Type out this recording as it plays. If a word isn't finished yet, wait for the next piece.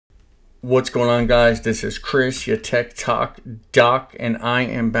What's going on, guys? This is Chris, your TechTokDoc, and I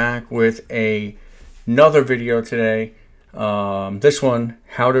am back with another video today. This one,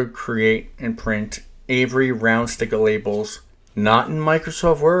 how to create and print Avery round sticker labels, not in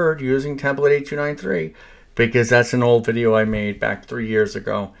Microsoft Word using template 8293, because that's an old video I made back 3 years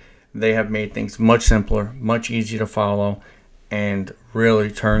ago. They have made things much simpler, much easier to follow, and really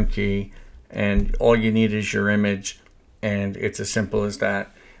turnkey. And all you need is your image, and it's as simple as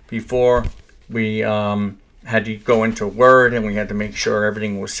that. Before, we had to go into Word and we had to make sure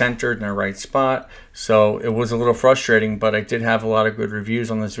everything was centered in the right spot. So it was a little frustrating, but I did have a lot of good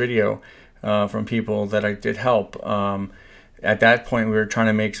reviews on this video from people that I did help. At that point, we were trying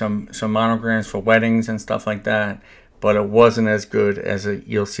to make some monograms for weddings and stuff like that, but it wasn't as good as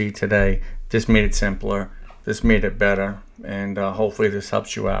you'll see today. This made it simpler. This made it better, and hopefully this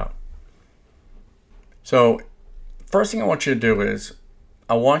helps you out. So first thing I want you to do is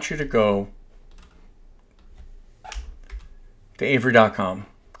I want you to go to Avery.com.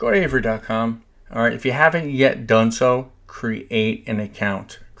 Go to Avery.com. All right. If you haven't yet done so, create an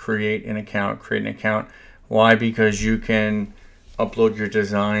account. Create an account. Why? Because you can upload your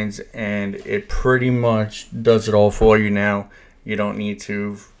designs and it pretty much does it all for you now. You don't need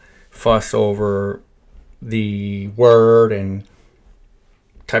to fuss over the Word and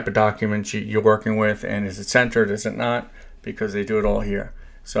type of documents you're working with, and is it centered, is it not, because they do it all here.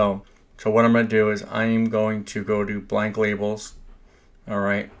 So what I'm going to do is I'm going to go to blank labels, all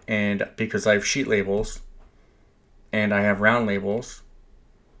right, and because I have sheet labels and I have round labels,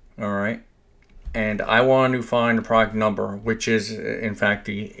 all right, and I want to find the product number, which is in fact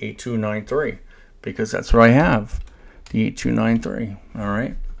the 8293, because that's what I have, the 8293, all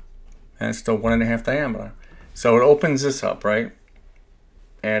right, and it's still 1.5 diameter. So it opens this up, right?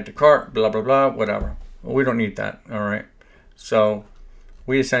 Add to cart, blah, blah, blah, whatever. Well, we don't need that, all right? So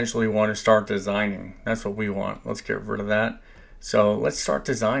we essentially want to start designing. That's what we want. Let's get rid of that. So let's start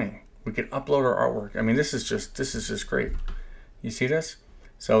designing. We can upload our artwork. I mean, this is just great. You see this?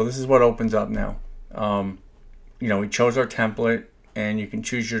 So this is what opens up now. You know, we chose our template, and you can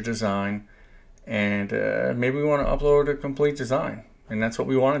choose your design, and maybe we want to upload a complete design, and that's what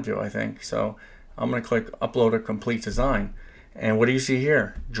we want to do, I think. So I'm going to click upload a complete design. And what do you see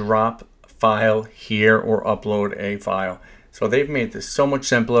here? Drop file here or upload a file. So they've made this so much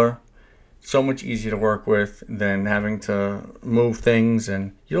simpler, so much easier to work with than having to move things,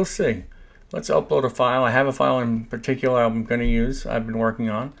 and you'll see. Let's upload a file. I have a file in particular I'm going to use, I've been working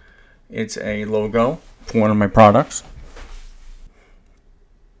on. It's a logo for one of my products.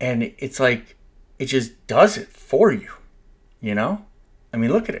 And it's like, it just does it for you, you know? I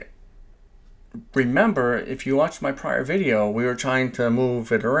mean, look at it. Remember, if you watched my prior video, we were trying to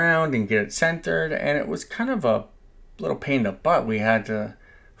move it around and get it centered, and it was kind of a little pain in the butt. We had to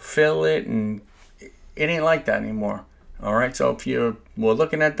fill it, and it ain't like that anymore. All right, so if you were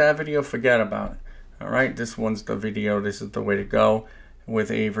looking at that video, forget about it. All right, this one's the video. This is the way to go with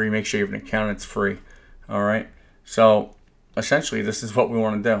Avery. Make sure you have an account. It's free. All right, so essentially this is what we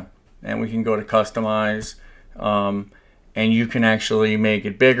want to do, and we can go to customize, and you can actually make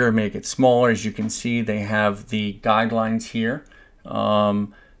it bigger, make it smaller. As you can see, they have the guidelines here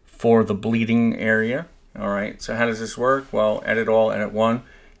for the bleeding area. All right, so how does this work? Well, edit all, edit one.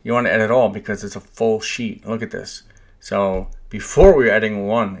 You want to edit all because it's a full sheet. Look at this. So before we were editing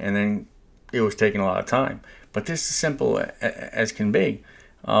one, and then it was taking a lot of time. But this is simple as can be.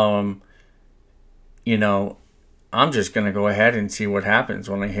 You know, I'm just going to go ahead and see what happens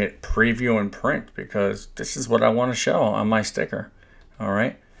when I hit preview and print, because this is what I want to show on my sticker. All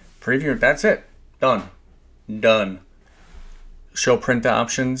right, preview, that's it. Done. Show print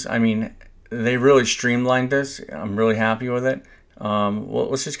options. I mean, they really streamlined this. I'm really happy with it. Well,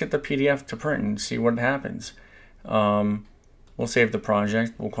 let's just get the PDF to print and see what happens. We'll save the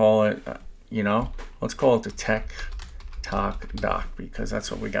project. We'll call it, you know, let's call it the TechTokDoc, because that's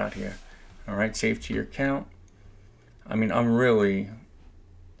what we got here. All right, save to your account. I mean, I'm really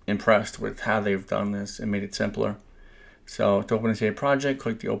impressed with how they've done this and made it simpler. So to open and save project,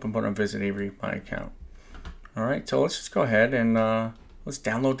 click the open button and visit Avery My Account. All right, so let's just go ahead and let's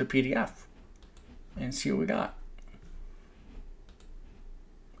download the PDF and see what we got.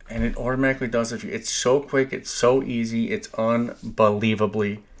 And it automatically does it. It's so quick, it's so easy, it's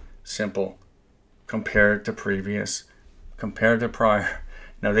unbelievably simple compared to previous, compared to prior.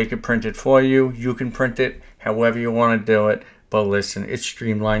 Now they can print it for you. You can print it however you want to do it. But listen, it's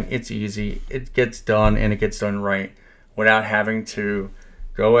streamlined, it's easy, it gets done, and it gets done right without having to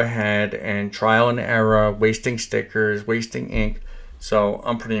go ahead and trial and error, wasting stickers, wasting ink. So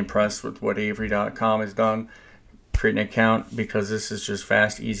I'm pretty impressed with what Avery.com has done. create an account, because this is just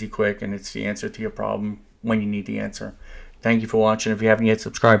fast, easy, quick, and it's the answer to your problem when you need the answer. Thank you for watching. If you haven't yet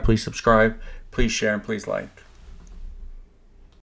subscribed, please subscribe, please share, and please like.